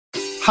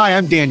Hi,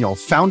 I'm Daniel,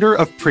 founder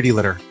of Pretty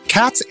Litter.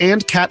 Cats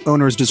and cat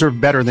owners deserve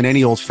better than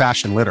any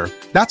old-fashioned litter.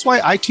 That's why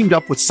I teamed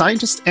up with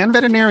scientists and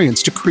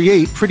veterinarians to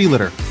create Pretty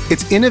Litter.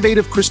 Its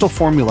innovative crystal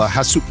formula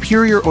has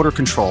superior odor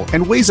control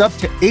and weighs up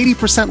to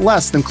 80%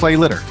 less than clay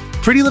litter.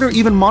 Pretty Litter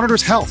even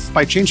monitors health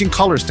by changing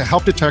colors to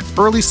help detect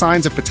early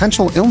signs of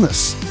potential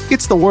illness.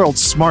 It's the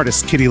world's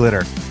smartest kitty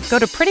litter. Go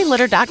to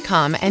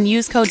prettylitter.com and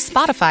use code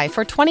SPOTIFY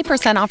for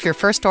 20% off your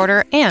first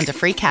order and a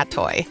free cat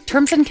toy.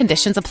 Terms and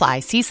conditions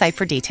apply. See site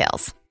for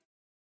details.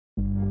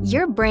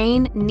 Your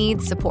brain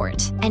needs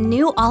support, and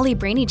new Ollie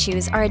Brainy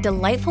Chews are a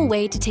delightful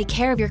way to take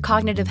care of your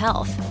cognitive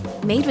health.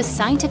 Made with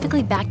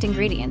scientifically backed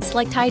ingredients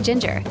like Thai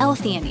ginger,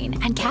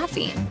 L-theanine, and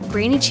caffeine,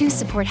 Brainy Chews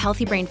support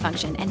healthy brain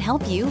function and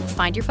help you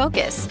find your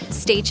focus,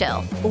 stay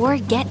chill, or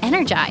get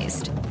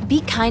energized.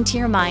 Be kind to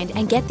your mind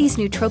and get these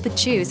nootropic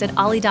chews at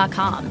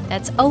ollie.com.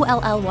 That's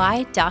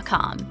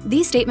OLLY.com.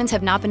 These statements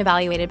have not been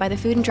evaluated by the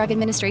Food and Drug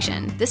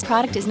Administration. This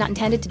product is not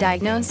intended to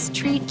diagnose,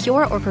 treat,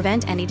 cure, or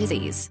prevent any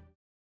disease.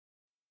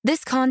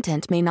 This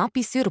content may not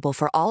be suitable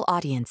for all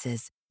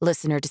audiences.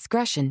 Listener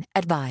discretion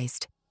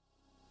advised.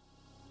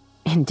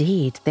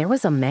 Indeed, there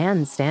was a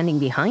man standing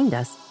behind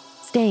us,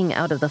 staying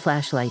out of the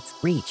flashlight's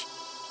reach.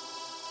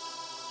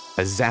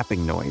 A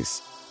zapping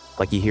noise,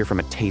 like you hear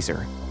from a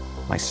taser.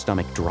 My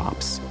stomach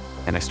drops,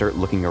 and I start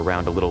looking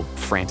around a little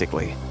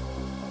frantically.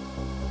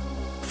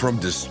 From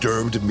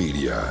Disturbed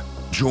Media,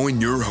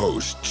 join your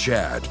host,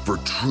 Chad, for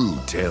true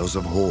tales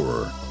of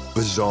horror,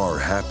 bizarre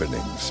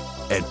happenings,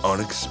 and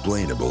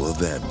unexplainable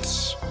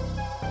events.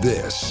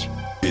 This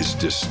is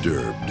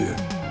Disturbed.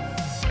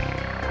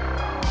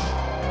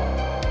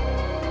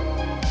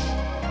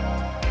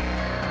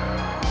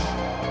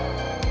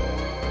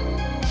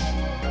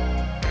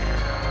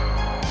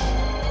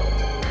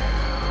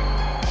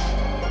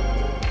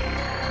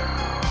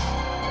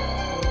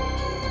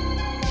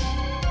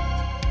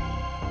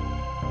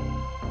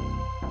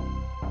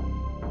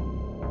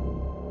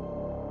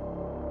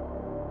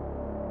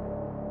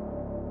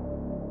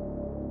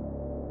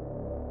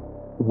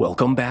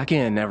 Welcome back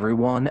in,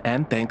 everyone,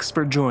 and thanks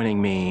for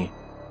joining me.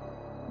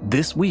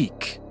 This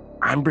week,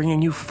 I'm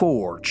bringing you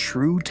 4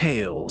 true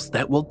tales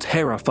that will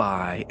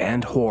terrify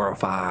and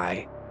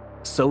horrify.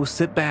 So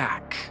sit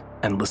back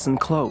and listen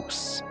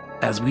close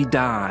as we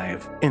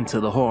dive into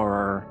the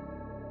horror.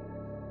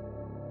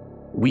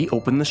 We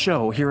open the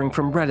show hearing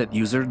from Reddit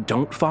user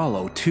Don't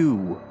Follow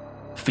 2,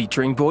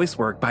 featuring voice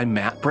work by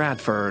Matt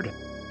Bradford,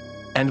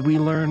 and we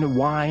learn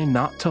why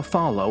not to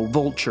follow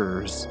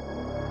vultures.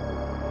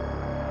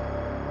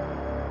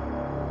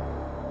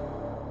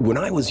 When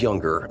I was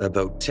younger,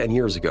 about 10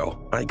 years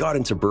ago, I got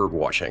into bird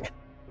watching.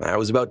 I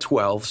was about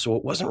 12, so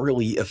it wasn't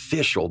really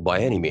official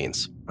by any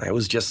means. I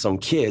was just some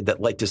kid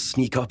that liked to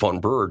sneak up on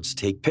birds,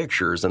 take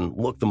pictures, and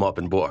look them up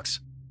in books.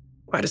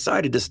 I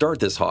decided to start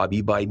this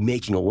hobby by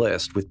making a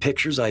list with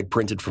pictures I had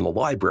printed from the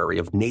library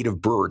of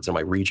native birds in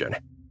my region.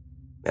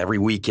 Every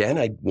weekend,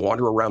 I'd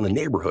wander around the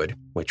neighborhood,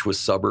 which was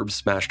suburbs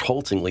smashed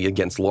haltingly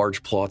against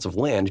large plots of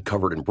land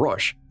covered in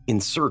brush, in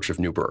search of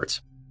new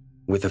birds.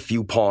 With a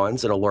few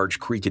ponds and a large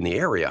creek in the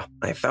area,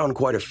 I found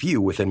quite a few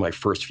within my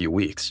first few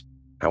weeks.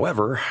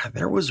 However,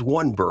 there was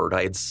one bird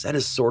I had set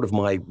as sort of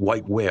my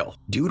white whale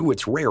due to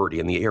its rarity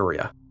in the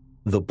area,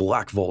 the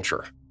black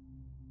vulture.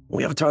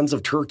 We have tons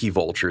of turkey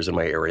vultures in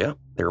my area.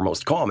 They're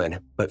most common,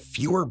 but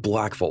fewer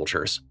black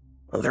vultures.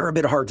 They're a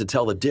bit hard to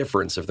tell the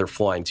difference if they're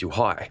flying too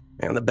high,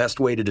 and the best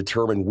way to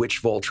determine which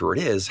vulture it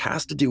is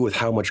has to do with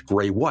how much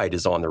gray-white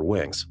is on their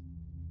wings.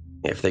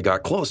 If they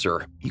got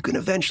closer, you can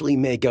eventually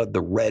make out the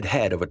red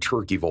head of a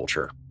turkey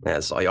vulture,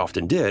 as I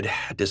often did,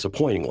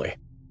 disappointingly.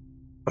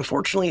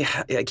 Unfortunately,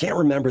 I can't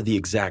remember the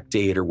exact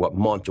date or what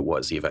month it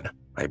was even.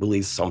 I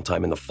believe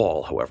sometime in the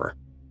fall, however.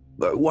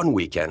 But one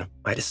weekend,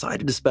 I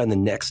decided to spend the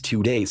next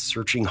 2 days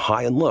searching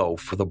high and low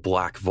for the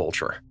black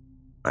vulture.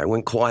 I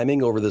went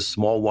climbing over the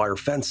small wire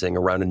fencing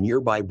around a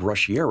nearby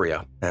brushy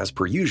area, as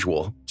per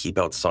usual, keep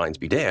out signs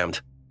be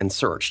damned, and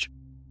searched.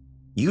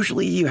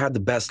 Usually you had the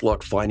best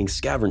luck finding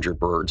scavenger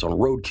birds on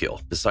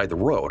roadkill beside the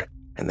road,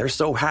 and there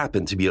so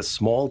happened to be a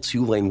small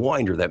 2-lane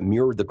winder that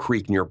mirrored the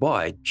creek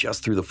nearby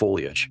just through the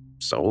foliage.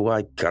 So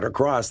I cut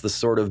across the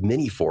sort of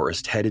mini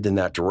forest headed in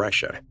that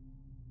direction.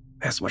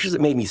 As much as it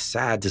made me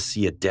sad to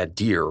see a dead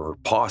deer or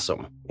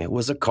possum, it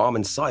was a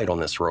common sight on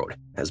this road,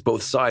 as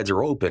both sides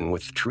are open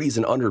with trees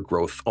and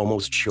undergrowth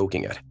almost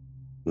choking it.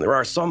 There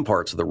are some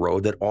parts of the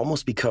road that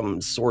almost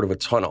become sort of a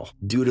tunnel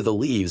due to the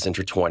leaves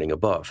intertwining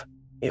above.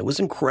 It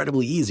was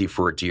incredibly easy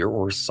for a deer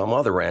or some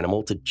other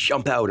animal to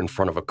jump out in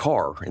front of a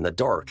car in the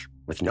dark,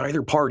 with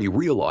neither party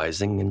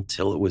realizing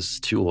until it was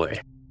too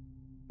late.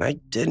 I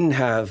didn't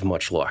have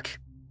much luck.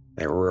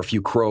 There were a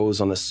few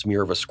crows on the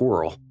smear of a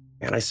squirrel,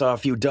 and I saw a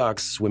few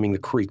ducks swimming the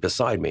creek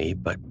beside me,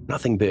 but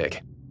nothing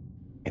big.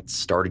 It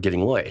started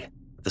getting late.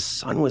 The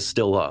sun was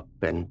still up,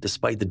 and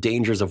despite the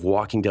dangers of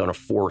walking down a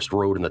forest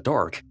road in the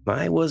dark,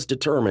 I was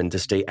determined to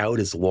stay out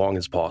as long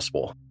as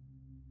possible.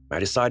 I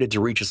decided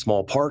to reach a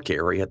small park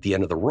area at the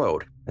end of the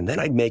road, and then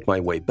I'd make my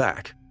way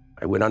back.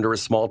 I went under a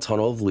small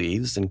tunnel of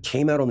leaves and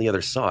came out on the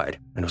other side,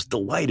 and was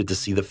delighted to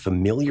see the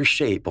familiar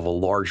shape of a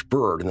large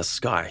bird in the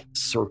sky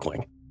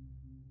circling.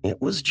 It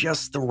was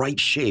just the right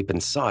shape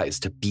and size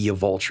to be a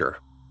vulture,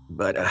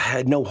 but I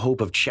had no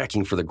hope of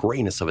checking for the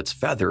grayness of its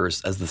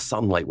feathers as the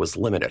sunlight was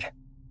limited.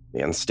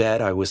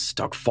 Instead, I was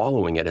stuck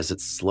following it as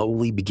it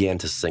slowly began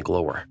to sink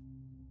lower.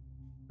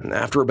 And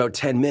after about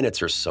 10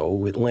 minutes or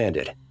so, it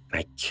landed, and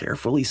I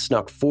carefully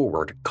snuck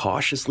forward,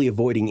 cautiously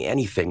avoiding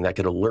anything that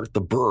could alert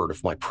the bird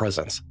of my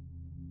presence.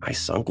 I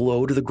sunk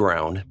low to the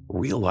ground,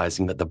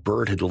 realizing that the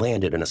bird had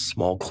landed in a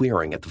small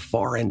clearing at the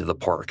far end of the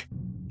park.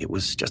 It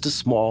was just a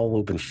small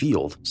open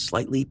field,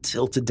 slightly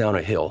tilted down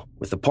a hill,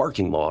 with a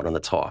parking lot on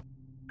the top.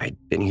 I'd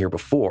been here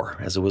before,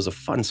 as it was a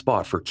fun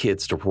spot for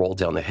kids to roll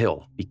down the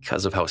hill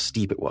because of how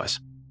steep it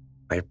was.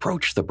 I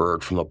approached the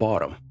bird from the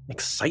bottom,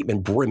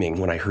 excitement brimming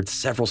when I heard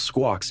several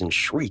squawks and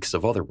shrieks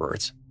of other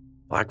birds.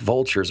 Black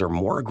vultures are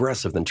more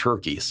aggressive than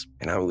turkeys,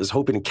 and I was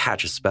hoping to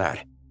catch a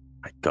spat.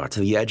 I got to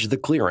the edge of the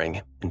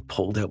clearing and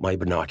pulled out my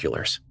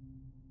binoculars.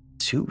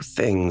 Two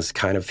things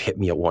kind of hit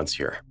me at once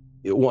here.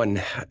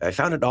 One, I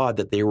found it odd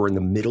that they were in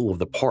the middle of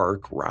the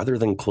park rather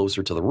than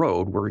closer to the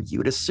road where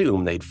you'd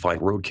assume they'd find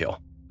roadkill.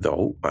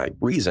 Though, I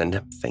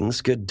reasoned,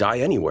 things could die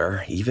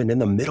anywhere, even in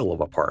the middle of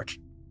a park.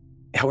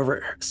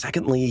 However,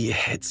 secondly,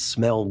 it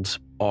smelled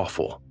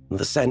awful.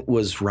 The scent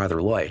was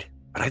rather light,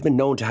 but I've been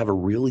known to have a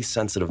really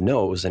sensitive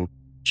nose and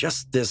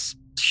just this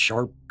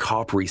sharp,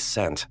 coppery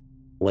scent,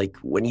 like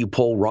when you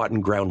pull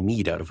rotten ground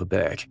meat out of a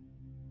bag.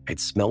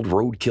 I'd smelled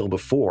roadkill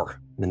before,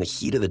 and in the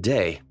heat of the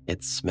day,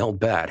 it smelled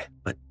bad,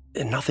 but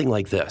nothing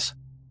like this.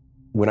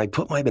 When I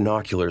put my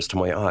binoculars to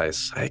my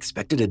eyes, I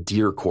expected a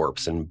deer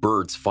corpse and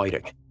birds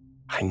fighting.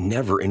 I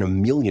never in a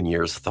million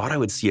years thought I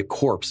would see a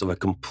corpse of a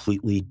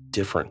completely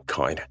different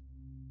kind.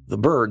 The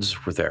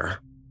birds were there,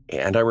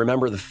 and I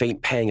remember the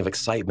faint pang of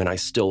excitement I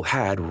still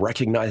had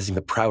recognizing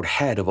the proud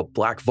head of a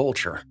black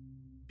vulture,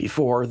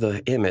 before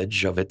the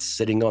image of it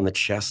sitting on the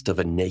chest of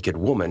a naked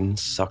woman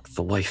sucked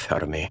the life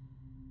out of me.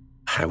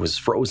 I was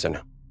frozen,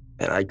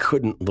 and I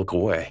couldn't look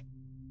away.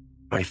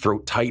 My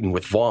throat tightened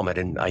with vomit,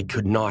 and I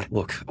could not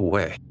look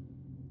away.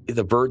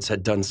 The birds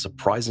had done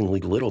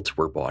surprisingly little to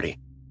her body.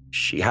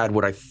 She had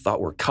what I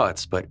thought were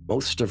cuts, but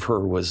most of her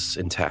was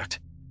intact.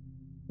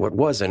 What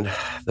wasn't,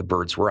 the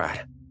bird's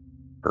rat.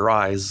 Her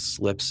eyes,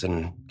 lips,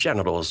 and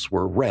genitals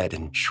were red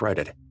and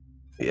shredded.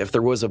 If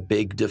there was a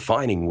big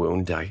defining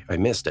wound, I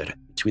missed it,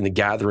 between the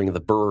gathering of the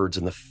birds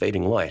and the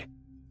fading light.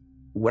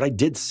 What I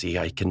did see,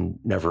 I can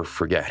never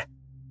forget.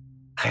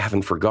 I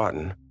haven't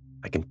forgotten.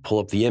 I can pull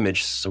up the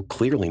image so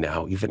clearly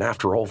now, even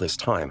after all this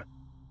time.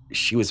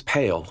 She was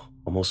pale,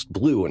 almost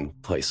blue in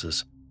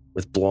places,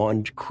 with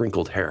blonde,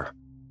 crinkled hair.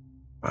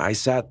 I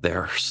sat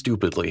there,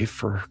 stupidly,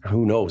 for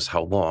who knows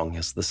how long,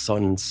 as the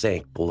sun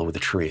sank below the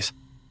trees.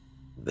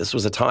 This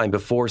was a time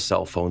before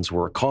cell phones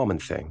were a common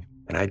thing,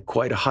 and I had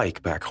quite a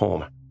hike back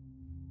home.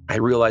 I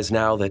realize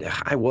now that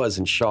I was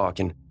in shock,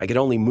 and I could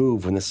only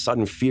move when the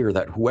sudden fear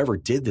that whoever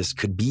did this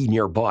could be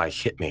nearby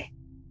hit me.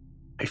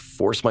 I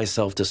forced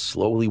myself to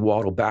slowly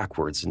waddle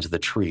backwards into the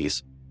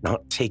trees,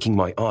 not taking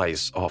my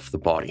eyes off the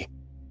body.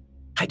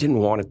 I didn't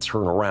want to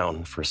turn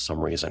around for some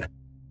reason.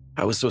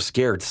 I was so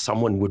scared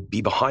someone would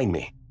be behind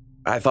me.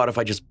 I thought if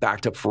I just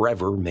backed up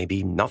forever,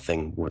 maybe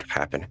nothing would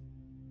happen.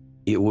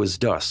 It was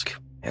dusk,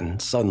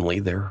 and suddenly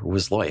there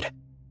was light.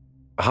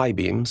 High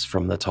beams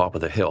from the top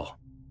of the hill,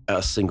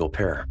 a single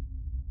pair.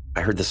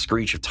 I heard the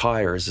screech of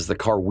tires as the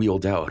car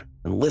wheeled out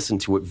and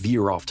listened to it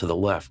veer off to the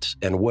left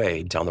and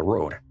away down the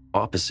road,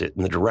 opposite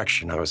in the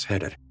direction I was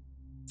headed.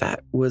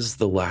 That was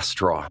the last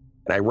straw,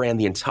 and I ran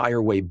the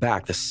entire way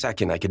back the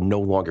second I could no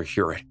longer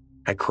hear it.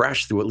 I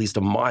crashed through at least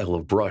a mile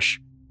of brush,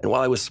 and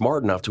while I was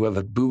smart enough to have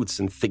had boots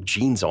and thick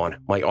jeans on,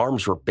 my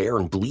arms were bare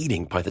and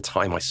bleeding by the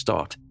time I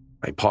stopped.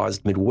 I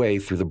paused midway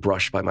through the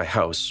brush by my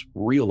house,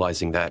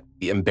 realizing that,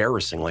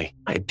 embarrassingly,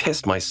 I had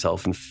pissed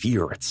myself in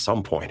fear at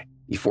some point,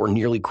 before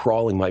nearly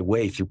crawling my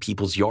way through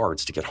people's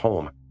yards to get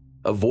home,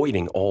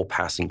 avoiding all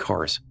passing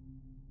cars.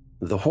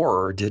 The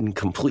horror didn't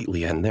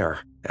completely end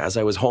there, as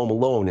I was home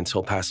alone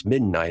until past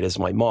midnight as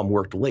my mom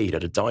worked late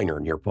at a diner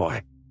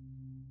nearby.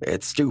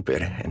 It's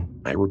stupid,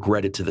 and I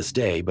regret it to this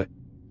day, but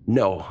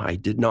no, I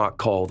did not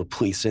call the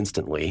police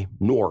instantly,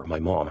 nor my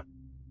mom.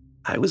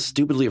 I was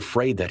stupidly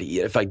afraid that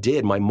if I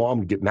did, my mom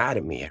would get mad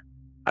at me.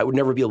 I would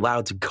never be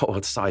allowed to go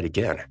outside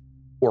again.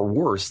 Or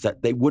worse,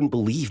 that they wouldn't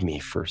believe me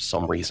for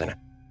some reason.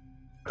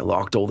 I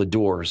locked all the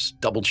doors,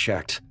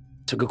 double-checked,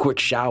 took a quick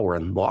shower,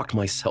 and locked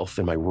myself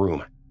in my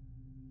room.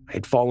 I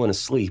had fallen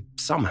asleep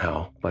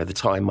somehow by the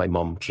time my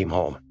mom came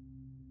home.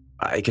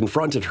 I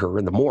confronted her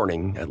in the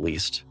morning, at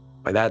least.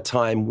 By that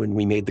time, when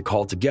we made the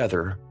call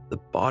together, the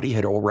body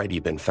had already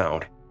been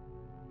found.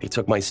 They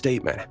took my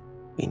statement.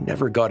 We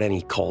never got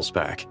any calls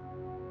back.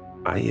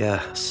 I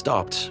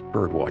stopped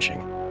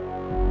birdwatching.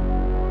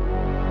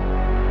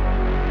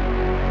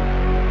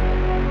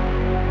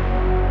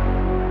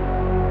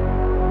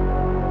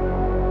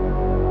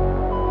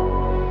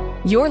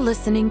 You're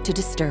listening to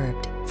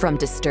Disturbed from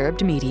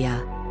Disturbed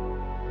Media.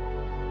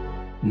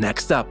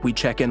 Next up, we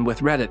check in with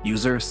Reddit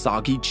user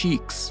Soggy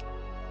Cheeks,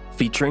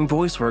 featuring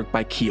voice work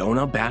by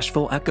Kiona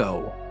Bashful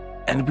Echo,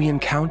 and we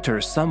encounter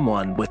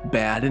someone with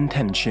bad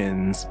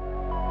intentions.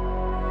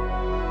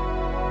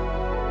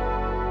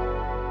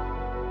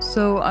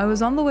 So I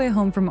was on the way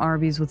home from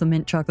Arby's with a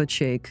mint chocolate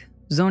shake,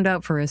 zoned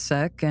out for a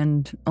sec,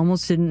 and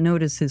almost didn't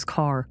notice his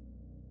car.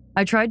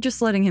 I tried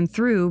just letting him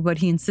through, but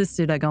he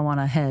insisted I go on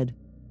ahead.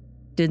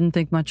 Didn't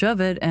think much of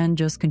it and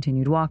just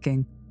continued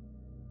walking.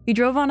 He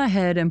drove on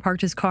ahead and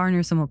parked his car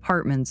near some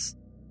apartments.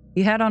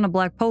 He had on a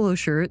black polo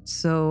shirt,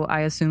 so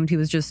I assumed he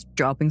was just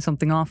dropping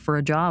something off for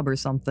a job or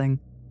something.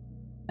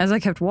 As I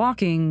kept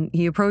walking,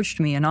 he approached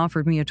me and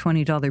offered me a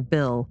 $20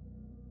 bill.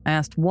 I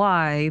asked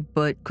why,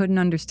 but couldn't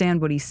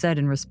understand what he said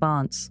in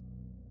response.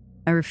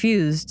 I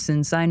refused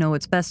since I know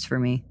what's best for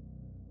me.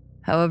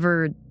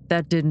 However,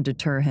 that didn't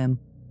deter him.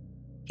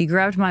 He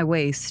grabbed my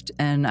waist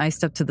and I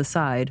stepped to the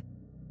side.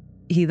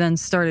 He then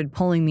started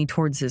pulling me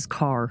towards his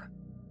car.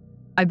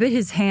 I bit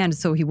his hand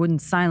so he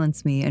wouldn't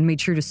silence me and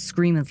made sure to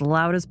scream as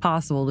loud as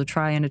possible to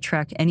try and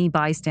attract any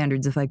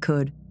bystanders if I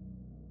could.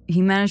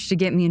 He managed to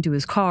get me into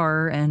his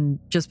car, and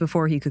just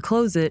before he could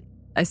close it,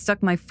 I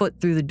stuck my foot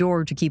through the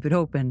door to keep it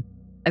open.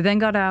 I then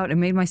got out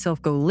and made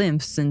myself go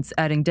limp since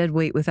adding dead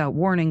weight without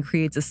warning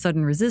creates a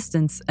sudden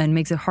resistance and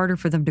makes it harder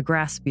for them to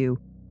grasp you.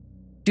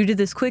 Due to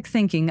this quick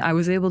thinking, I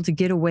was able to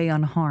get away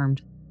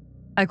unharmed.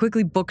 I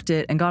quickly booked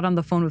it and got on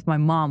the phone with my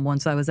mom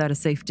once I was at a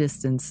safe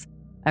distance.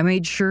 I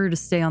made sure to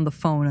stay on the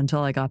phone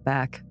until I got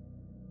back.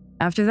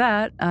 After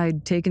that,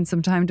 I'd taken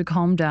some time to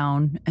calm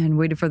down and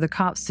waited for the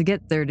cops to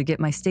get there to get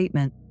my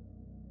statement.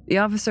 The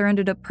officer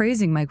ended up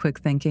praising my quick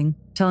thinking,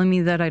 telling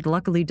me that I'd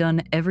luckily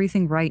done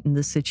everything right in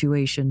this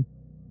situation.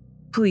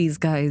 Please,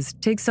 guys,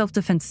 take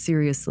self-defense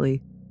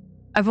seriously.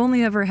 I've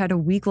only ever had a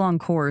week-long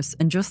course,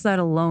 and just that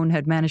alone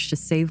had managed to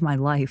save my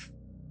life.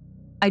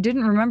 I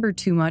didn't remember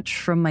too much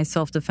from my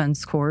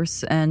self-defense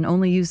course and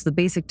only used the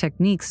basic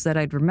techniques that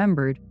I'd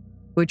remembered,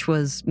 which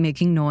was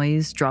making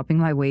noise, dropping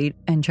my weight,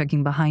 and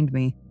checking behind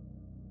me.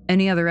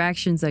 Any other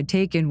actions I'd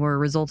taken were a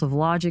result of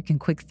logic and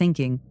quick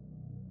thinking.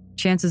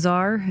 Chances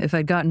are, if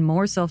I'd gotten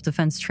more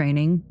self-defense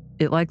training,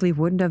 it likely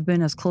wouldn't have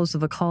been as close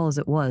of a call as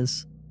it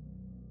was.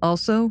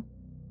 Also,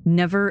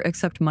 never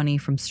accept money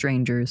from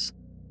strangers.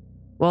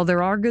 While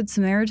there are good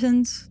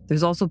Samaritans,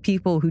 there's also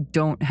people who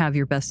don't have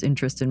your best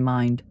interest in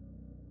mind.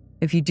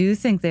 If you do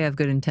think they have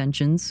good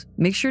intentions,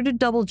 make sure to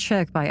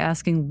double-check by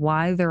asking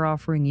why they're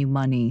offering you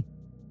money.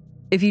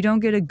 If you don't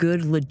get a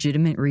good,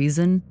 legitimate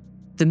reason,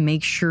 then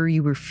make sure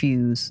you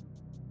refuse.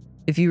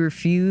 If you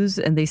refuse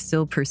and they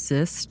still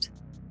persist,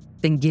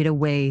 then get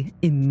away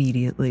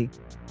immediately.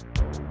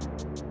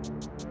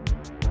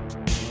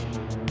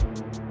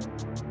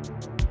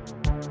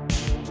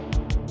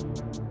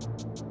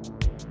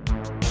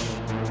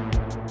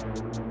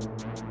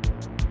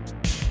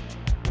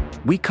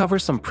 We cover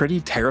some pretty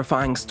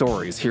terrifying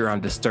stories here on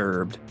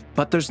Disturbed,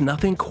 but there's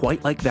nothing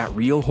quite like that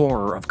real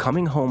horror of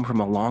coming home from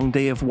a long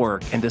day of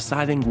work and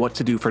deciding what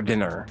to do for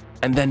dinner,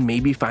 and then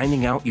maybe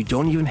finding out you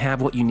don't even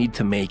have what you need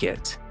to make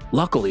it.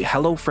 Luckily,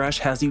 HelloFresh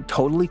has you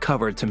totally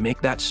covered to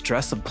make that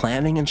stress of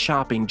planning and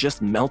shopping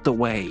just melt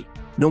away.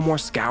 No more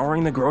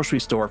scouring the grocery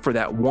store for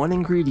that one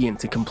ingredient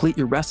to complete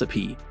your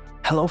recipe.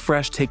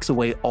 HelloFresh takes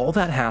away all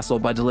that hassle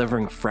by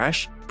delivering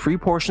fresh,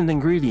 pre-portioned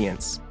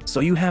ingredients, so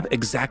you have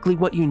exactly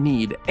what you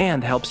need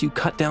and helps you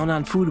cut down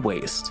on food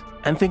waste.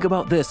 And think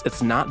about this,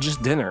 it's not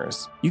just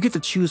dinners. You get to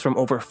choose from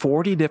over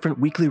 40 different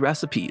weekly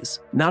recipes.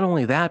 Not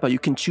only that, but you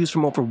can choose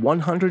from over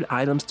 100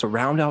 items to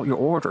round out your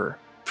order.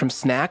 From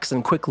snacks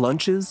and quick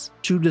lunches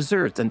to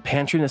desserts and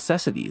pantry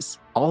necessities,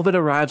 all of it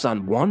arrives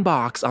on one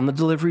box on the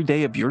delivery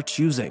day of your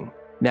choosing.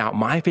 Now,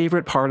 my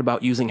favorite part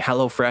about using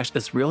HelloFresh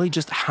is really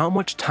just how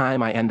much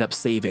time I end up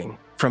saving.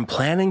 From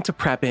planning to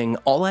prepping,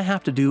 all I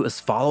have to do is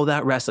follow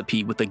that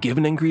recipe with the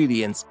given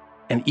ingredients,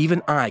 and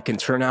even I can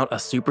turn out a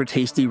super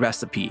tasty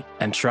recipe.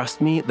 And trust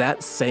me,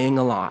 that's saying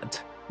a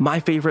lot. My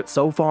favorite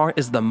so far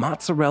is the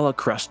mozzarella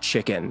crust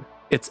chicken.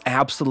 It's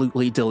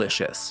absolutely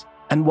delicious.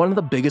 And one of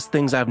the biggest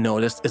things I've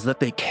noticed is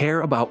that they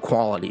care about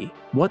quality.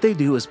 What they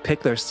do is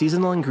pick their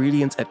seasonal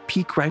ingredients at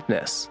peak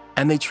ripeness,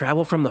 and they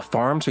travel from the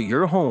farm to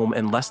your home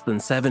in less than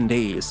 7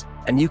 days.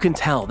 And you can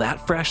tell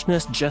that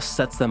freshness just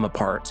sets them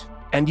apart.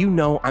 And you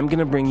know I'm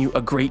gonna bring you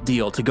a great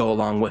deal to go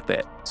along with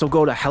it. So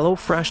go to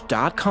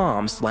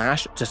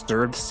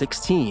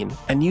hellofresh.com/disturbed16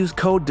 and use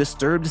code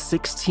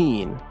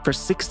disturbed16 for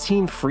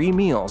 16 free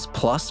meals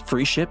plus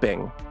free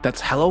shipping.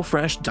 That's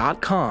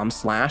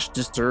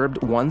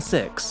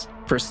hellofresh.com/disturbed16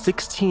 for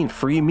 16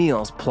 free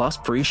meals plus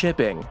free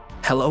shipping.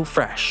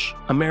 HelloFresh,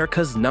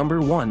 America's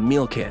 #1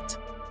 meal kit.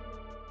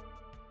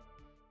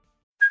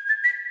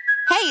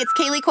 Hey, it's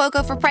Kaylee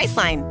Cuoco for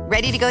Priceline.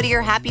 Ready to go to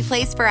your happy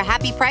place for a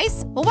happy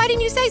price? Well, why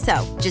didn't you say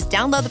so? Just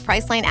download the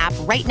Priceline app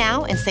right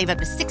now and save up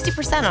to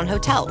 60% on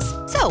hotels.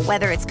 So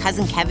whether it's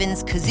Cousin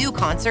Kevin's Kazoo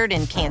Concert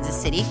in Kansas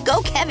City,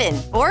 go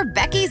Kevin, or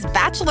Becky's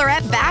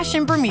Bachelorette Bash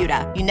in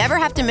Bermuda, you never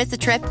have to miss a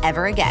trip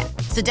ever again.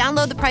 So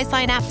download the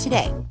Priceline app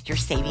today. Your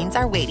savings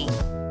are waiting.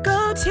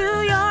 Go to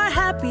your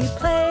happy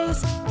place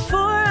for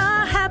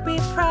a happy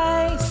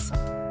price.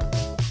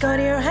 Go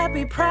to your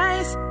happy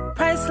price,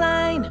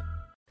 Priceline.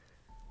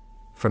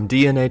 From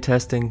DNA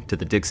testing to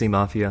the Dixie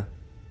Mafia,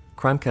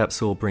 Crime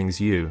Capsule brings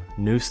you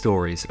new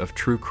stories of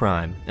true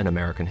crime in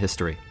American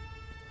history.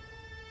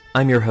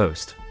 I'm your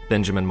host,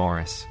 Benjamin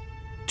Morris.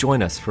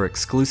 Join us for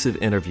exclusive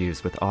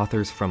interviews with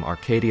authors from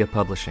Arcadia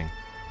Publishing,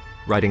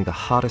 writing the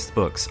hottest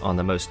books on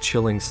the most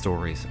chilling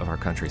stories of our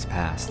country's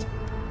past.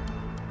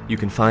 You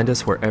can find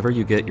us wherever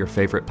you get your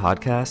favorite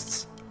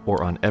podcasts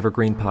or on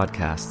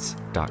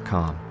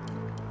evergreenpodcasts.com.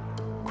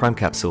 Crime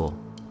Capsule.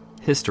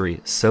 History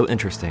so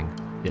interesting,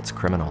 it's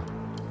criminal.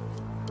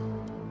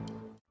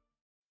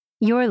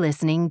 You're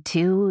listening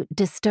to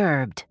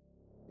Disturbed.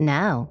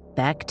 Now,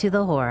 back to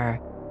the horror.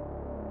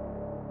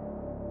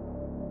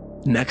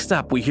 Next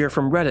up, we hear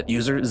from Reddit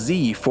user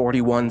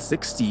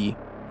Z4160,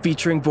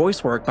 featuring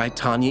voice work by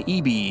Tanya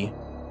Eby,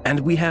 and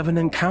we have an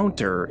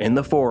encounter in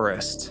the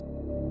forest.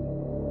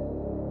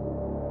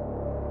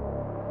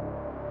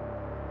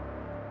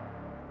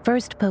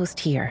 First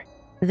post here.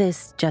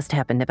 This just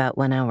happened about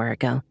 1 hour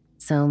ago,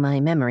 so my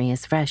memory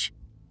is fresh.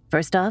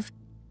 First off,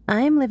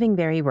 I am living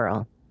very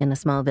rural, in a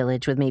small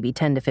village with maybe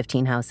 10 to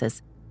 15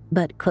 houses,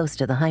 but close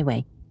to the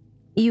highway.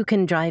 You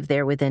can drive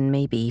there within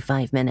maybe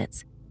 5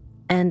 minutes.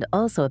 And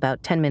also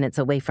about 10 minutes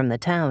away from the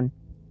town.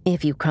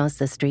 If you cross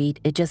the street,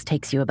 it just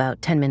takes you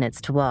about 10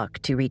 minutes to walk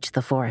to reach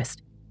the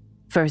forest.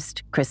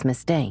 First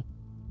Christmas Day.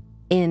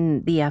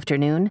 In the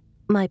afternoon,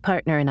 my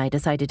partner and I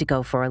decided to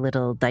go for a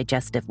little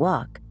digestive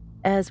walk,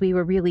 as we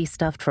were really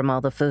stuffed from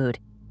all the food.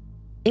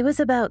 It was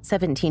about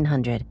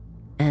 1700,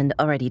 and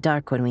already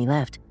dark when we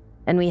left,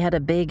 and we had a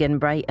big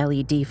and bright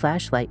LED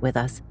flashlight with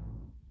us.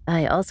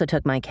 I also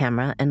took my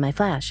camera and my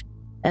flash,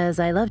 as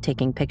I love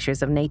taking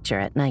pictures of nature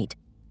at night.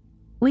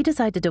 We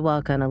decided to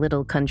walk on a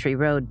little country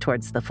road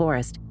towards the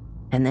forest,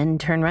 and then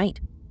turn right,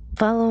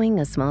 following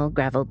a small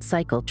graveled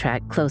cycle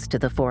track close to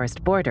the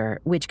forest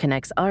border, which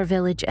connects our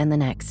village and the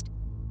next.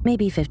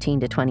 Maybe 15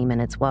 to 20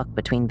 minutes walk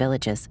between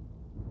villages.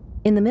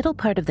 In the middle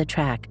part of the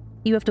track,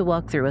 you have to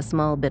walk through a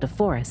small bit of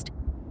forest.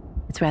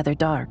 It's rather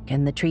dark,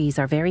 and the trees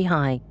are very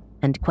high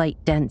and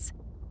quite dense.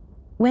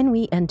 When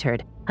we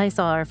entered, I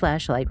saw our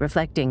flashlight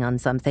reflecting on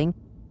something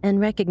and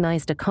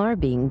recognized a car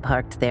being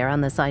parked there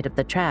on the side of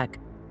the track,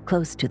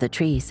 close to the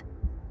trees.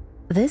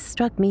 This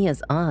struck me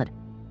as odd,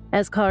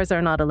 as cars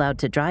are not allowed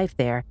to drive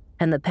there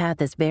and the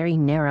path is very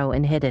narrow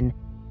and hidden,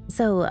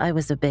 so I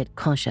was a bit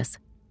cautious.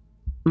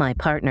 My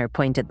partner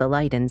pointed the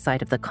light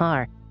inside of the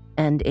car,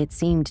 and it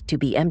seemed to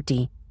be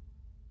empty.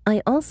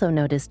 I also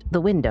noticed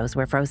the windows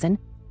were frozen,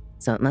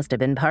 so it must have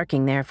been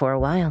parking there for a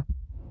while.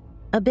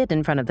 A bit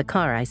in front of the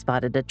car, I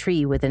spotted a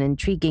tree with an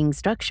intriguing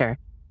structure,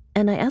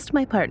 and I asked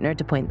my partner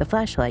to point the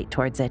flashlight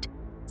towards it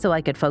so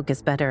I could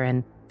focus better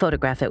and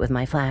photograph it with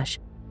my flash.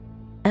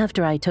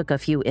 After I took a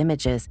few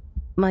images,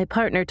 my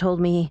partner told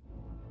me,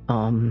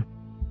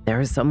 there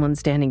is someone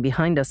standing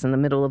behind us in the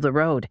middle of the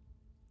road.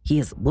 He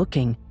is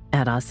looking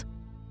at us.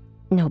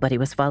 Nobody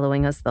was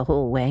following us the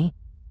whole way.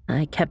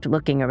 I kept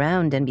looking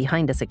around and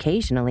behind us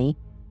occasionally,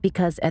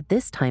 because at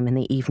this time in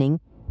the evening,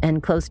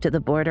 and close to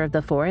the border of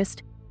the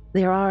forest,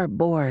 there are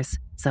boars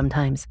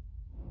sometimes.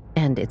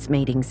 And it's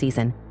mating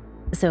season,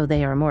 so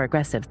they are more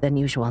aggressive than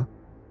usual.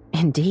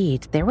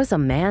 Indeed, there was a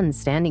man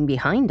standing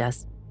behind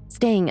us,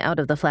 staying out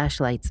of the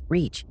flashlight's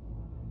reach.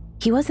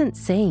 He wasn't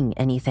saying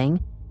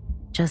anything,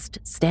 just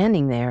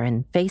standing there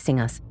and facing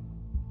us.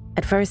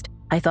 At first,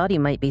 I thought he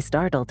might be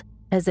startled,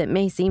 as it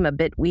may seem a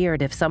bit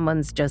weird if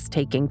someone's just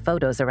taking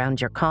photos around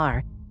your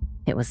car.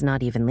 It was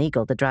not even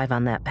legal to drive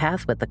on that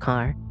path with the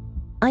car.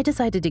 I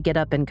decided to get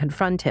up and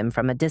confront him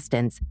from a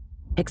distance,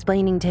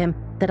 explaining to him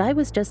that I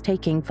was just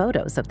taking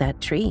photos of that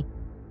tree.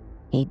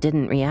 He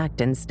didn't react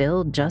and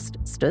still just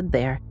stood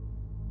there.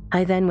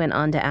 I then went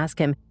on to ask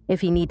him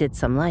if he needed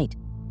some light,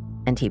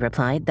 and he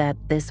replied that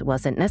this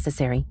wasn't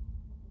necessary.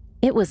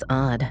 It was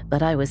odd,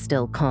 but I was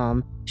still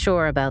calm,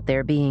 sure about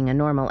there being a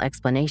normal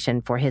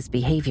explanation for his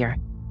behavior.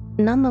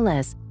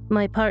 Nonetheless,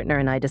 my partner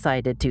and I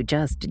decided to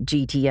just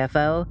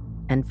GTFO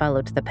and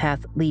followed the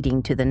path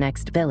leading to the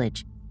next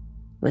village.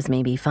 It was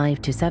maybe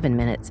 5 to 7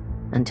 minutes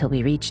until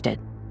we reached it.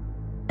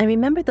 I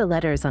remembered the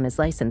letters on his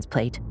license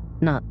plate,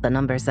 not the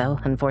numbers though,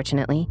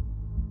 unfortunately,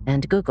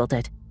 and Googled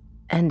it,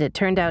 and it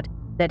turned out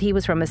that he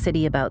was from a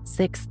city about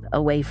 6th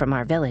away from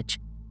our village.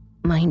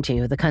 Mind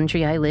you, the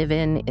country I live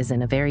in is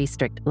in a very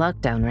strict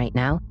lockdown right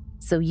now,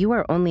 so you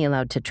are only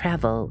allowed to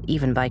travel,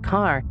 even by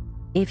car,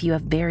 if you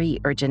have very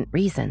urgent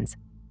reasons.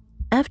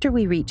 After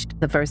we reached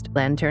the first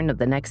lantern of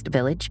the next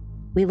village,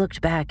 we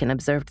looked back and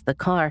observed the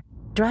car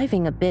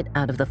driving a bit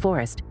out of the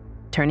forest,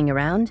 turning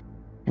around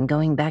and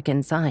going back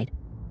inside.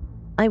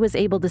 I was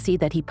able to see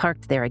that he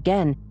parked there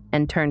again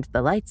and turned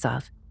the lights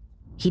off.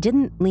 He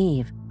didn't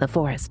leave the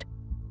forest.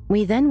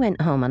 We then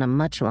went home on a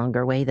much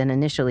longer way than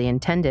initially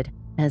intended,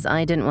 as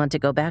I didn't want to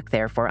go back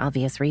there for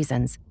obvious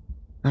reasons.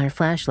 Our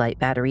flashlight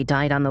battery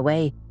died on the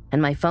way,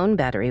 and my phone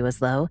battery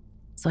was low,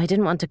 so I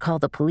didn't want to call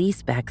the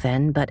police back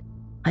then, but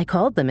I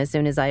called them as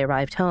soon as I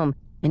arrived home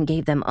and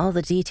gave them all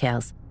the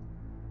details.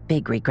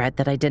 Big regret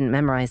that I didn't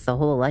memorize the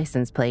whole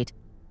license plate,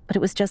 but it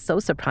was just so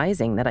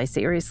surprising that I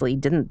seriously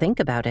didn't think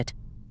about it.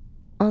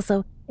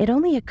 Also, it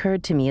only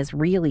occurred to me as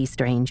really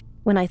strange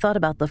when I thought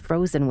about the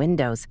frozen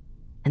windows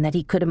and that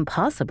he couldn't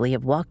possibly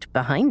have walked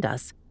behind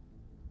us.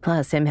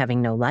 Plus, him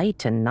having no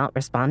light and not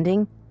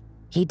responding,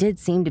 he did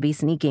seem to be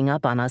sneaking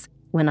up on us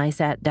when I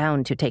sat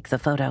down to take the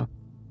photo.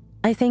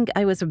 I think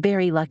I was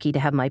very lucky to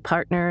have my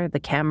partner, the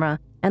camera,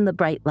 and the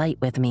bright light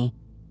with me.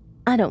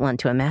 I don't want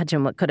to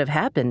imagine what could have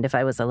happened if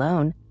I was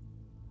alone.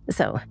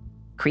 So,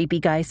 creepy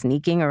guy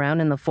sneaking around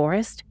in the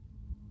forest?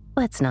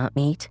 Let's not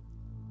meet.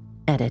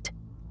 Edit.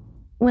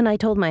 When I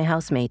told my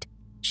housemate,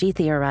 she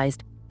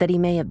theorized that he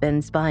may have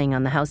been spying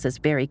on the houses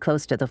very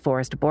close to the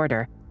forest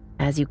border,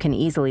 as you can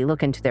easily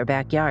look into their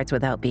backyards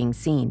without being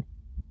seen.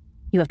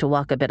 You have to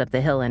walk a bit up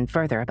the hill and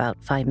further,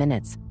 about 5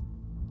 minutes.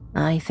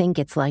 I think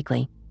it's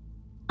likely.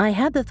 I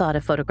had the thought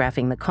of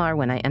photographing the car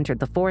when I entered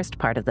the forest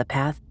part of the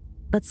path,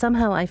 but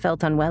somehow I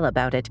felt unwell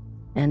about it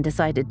and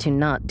decided to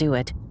not do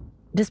it,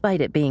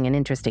 despite it being an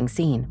interesting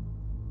scene.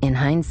 In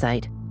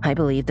hindsight, I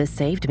believe this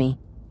saved me,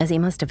 as he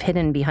must have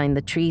hidden behind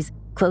the trees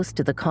close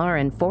to the car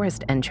and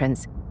forest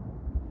entrance.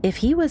 If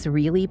he was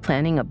really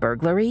planning a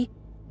burglary,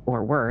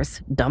 or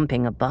worse,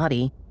 dumping a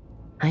body,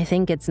 I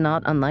think it's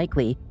not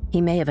unlikely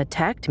he may have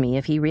attacked me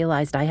if he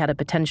realized I had a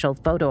potential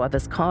photo of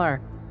his car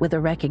with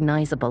a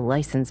recognizable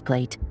license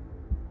plate.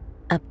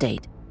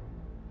 Update.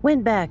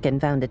 Went back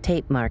and found a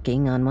tape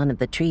marking on one of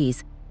the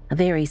trees, a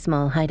very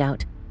small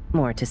hideout,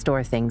 more to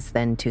store things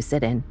than to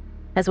sit in,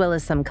 as well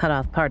as some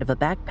cut-off part of a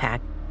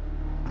backpack.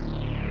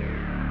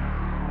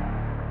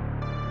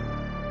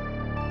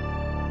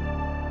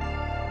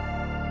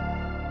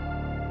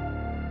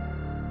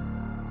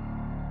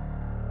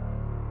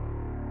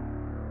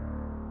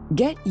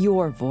 Get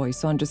your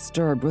voice on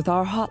Disturbed with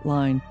our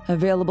hotline,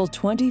 available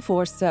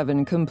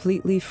 24/7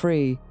 completely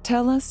free.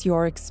 Tell us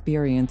your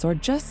experience or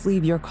just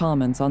leave your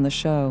comments on the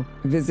show.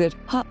 Visit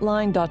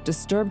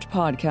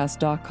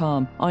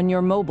hotline.disturbedpodcast.com on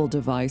your mobile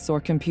device or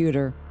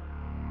computer.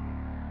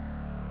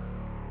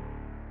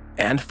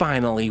 And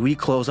finally, we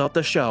close out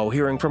the show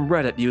hearing from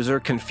Reddit user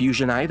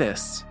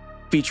Confusionitis,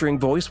 featuring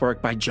voice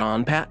work by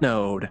John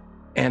Patnode.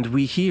 And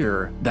we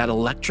hear that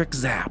electric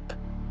zap.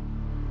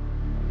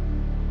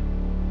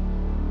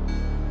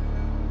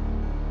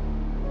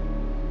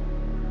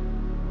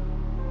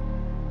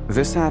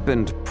 This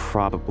happened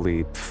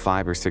probably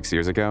 5 or 6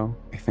 years ago.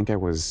 I think I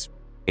was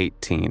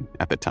 18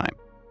 at the time.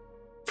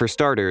 For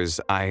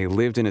starters, I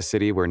lived in a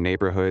city where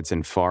neighborhoods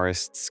and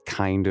forests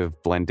kind of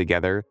blend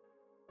together.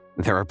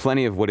 There are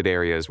plenty of wooded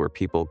areas where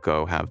people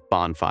go have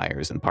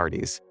bonfires and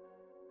parties.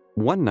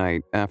 One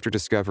night, after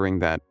discovering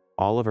that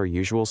all of our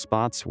usual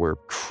spots were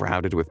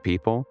crowded with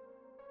people,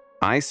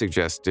 I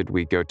suggested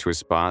we go to a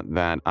spot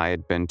that I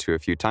had been to a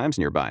few times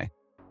nearby.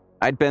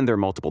 I'd been there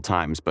multiple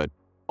times, but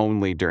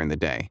only during the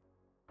day.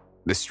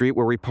 The street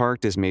where we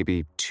parked is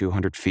maybe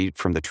 200 feet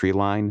from the tree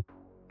line.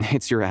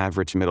 It's your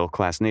average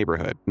middle-class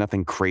neighborhood.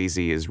 Nothing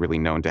crazy is really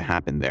known to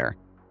happen there.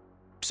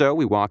 So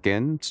we walk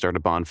in, start a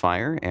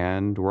bonfire,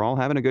 and we're all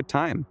having a good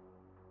time.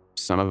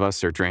 Some of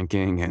us are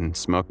drinking and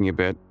smoking a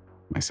bit,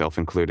 myself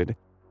included.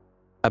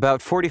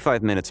 About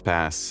 45 minutes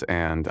pass,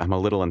 and I'm a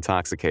little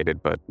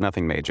intoxicated, but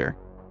nothing major.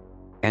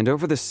 And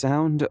over the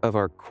sound of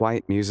our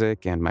quiet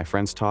music and my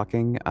friends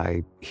talking,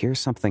 I hear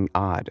something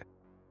odd.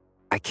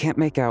 I can't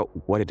make out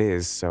what it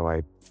is, so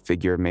I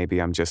figure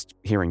maybe I'm just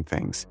hearing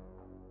things.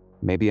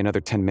 Maybe another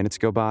 10 minutes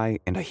go by,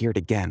 and I hear it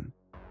again.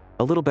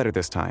 A little better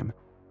this time.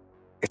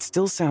 It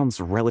still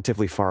sounds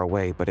relatively far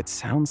away, but it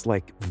sounds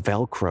like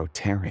Velcro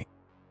tearing.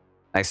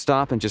 I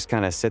stop and just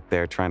kind of sit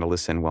there trying to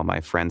listen while my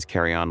friends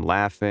carry on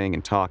laughing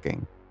and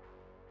talking.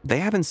 They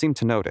haven't seemed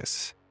to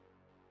notice.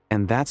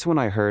 And that's when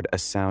I heard a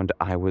sound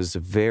I was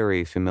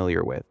very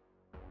familiar with.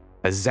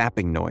 A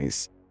zapping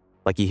noise,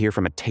 like you hear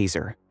from a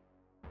taser.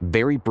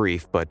 Very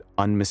brief, but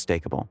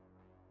unmistakable.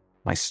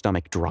 My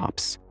stomach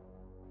drops,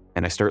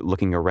 and I start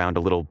looking around a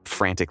little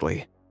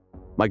frantically.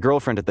 My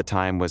girlfriend at the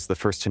time was the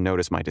first to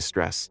notice my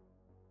distress.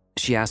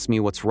 She asks me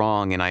what's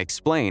wrong, and I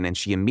explain, and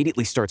she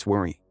immediately starts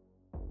worrying.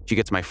 She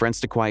gets my friends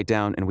to quiet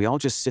down, and we all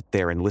just sit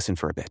there and listen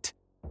for a bit.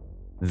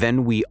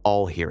 Then we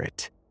all hear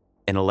it.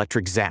 An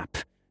electric zap.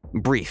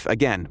 Brief,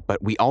 again,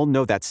 but we all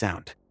know that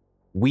sound.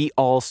 We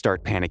all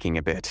start panicking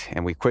a bit,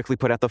 and we quickly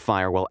put out the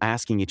fire while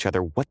asking each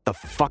other what the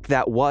fuck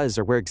that was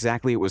or where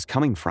exactly it was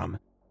coming from.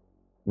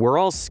 We're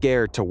all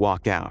scared to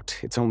walk out.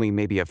 It's only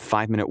maybe a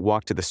 5-minute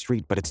walk to the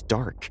street, but it's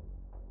dark.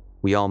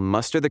 We all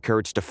muster the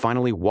courage to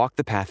finally walk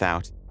the path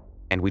out,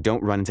 and we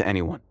don't run into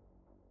anyone.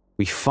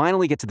 We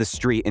finally get to the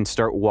street and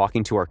start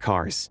walking to our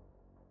cars,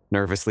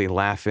 nervously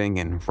laughing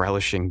and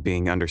relishing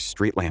being under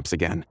street lamps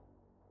again.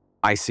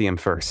 I see him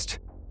first.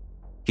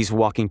 He's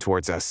walking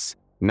towards us.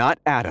 Not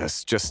at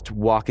us, just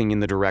walking in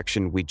the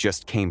direction we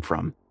just came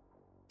from.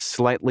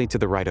 Slightly to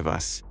the right of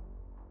us.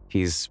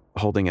 He's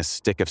holding a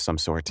stick of some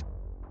sort.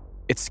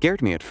 It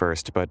scared me at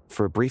first, but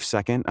for a brief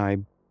second, I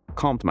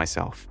calmed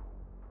myself.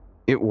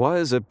 It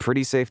was a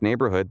pretty safe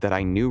neighborhood that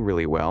I knew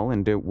really well,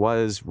 and it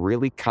was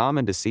really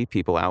common to see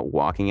people out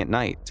walking at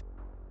night.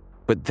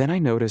 But then I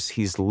notice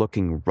he's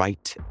looking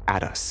right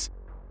at us.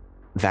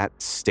 That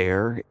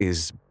stare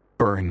is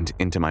burned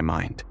into my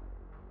mind.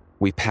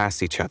 We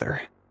pass each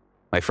other.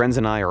 My friends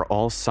and I are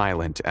all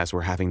silent as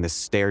we're having this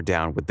stare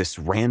down with this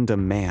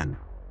random man.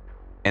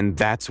 And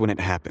that's when it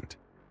happened.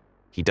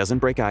 He doesn't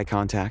break eye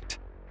contact,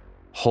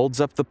 holds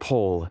up the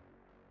pole,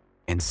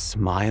 and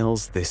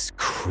smiles this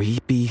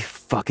creepy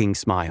fucking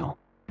smile.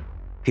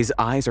 His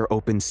eyes are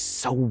open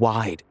so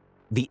wide,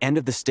 the end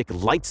of the stick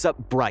lights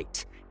up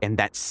bright, and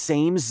that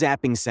same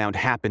zapping sound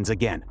happens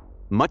again,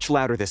 much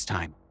louder this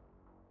time.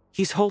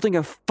 He's holding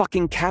a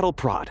fucking cattle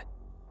prod.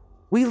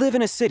 We live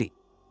in a city,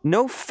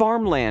 no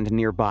farmland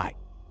nearby,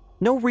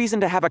 no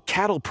reason to have a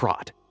cattle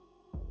prod.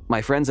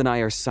 My friends and I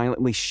are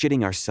silently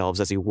shitting ourselves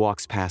as he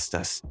walks past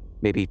us,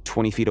 maybe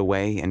 20 feet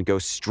away, and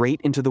goes straight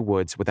into the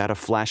woods without a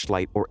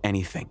flashlight or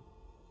anything.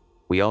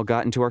 We all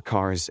got into our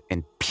cars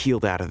and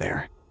peeled out of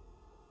there.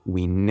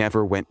 We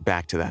never went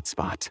back to that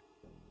spot.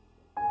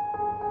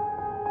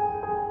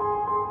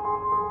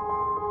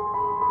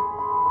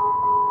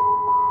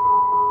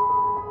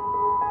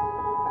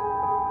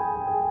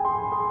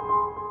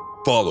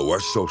 Follow our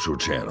social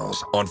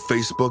channels on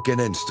Facebook and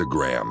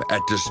Instagram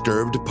at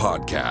Disturbed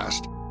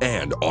Podcast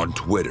and on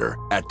Twitter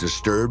at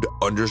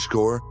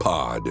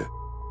Disturbed_pod.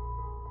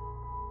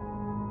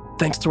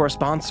 Thanks to our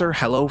sponsor,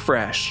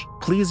 HelloFresh.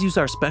 Please use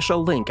our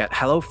special link at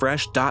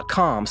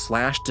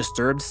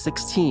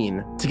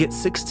hellofresh.com/disturbed16 to get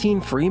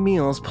 16 free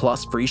meals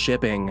plus free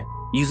shipping.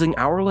 Using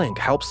our link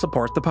helps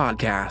support the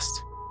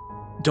podcast.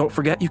 Don't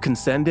forget you can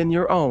send in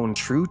your own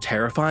true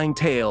terrifying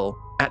tale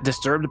at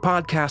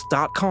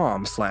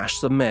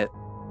disturbedpodcast.com/submit.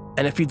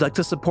 And if you'd like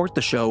to support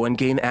the show and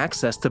gain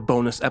access to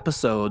bonus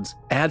episodes,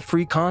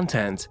 ad-free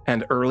content,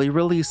 and early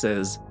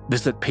releases,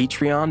 visit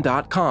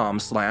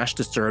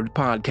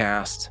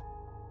patreon.com/disturbedpodcast.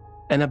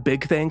 And a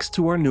big thanks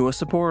to our newest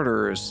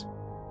supporters,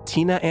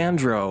 Tina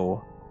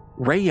Andro,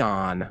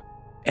 Rayon,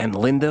 and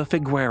Linda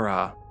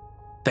Figuera.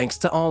 Thanks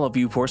to all of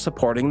you for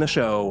supporting the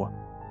show.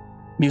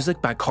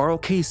 Music by Carl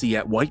Casey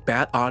at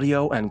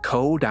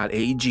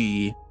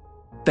whitebataudio&co.ag.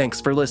 Thanks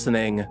for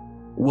listening.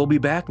 We'll be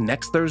back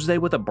next Thursday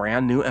with a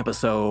brand new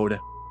episode.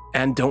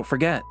 And don't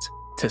forget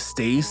to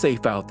stay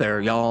safe out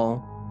there,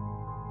 y'all.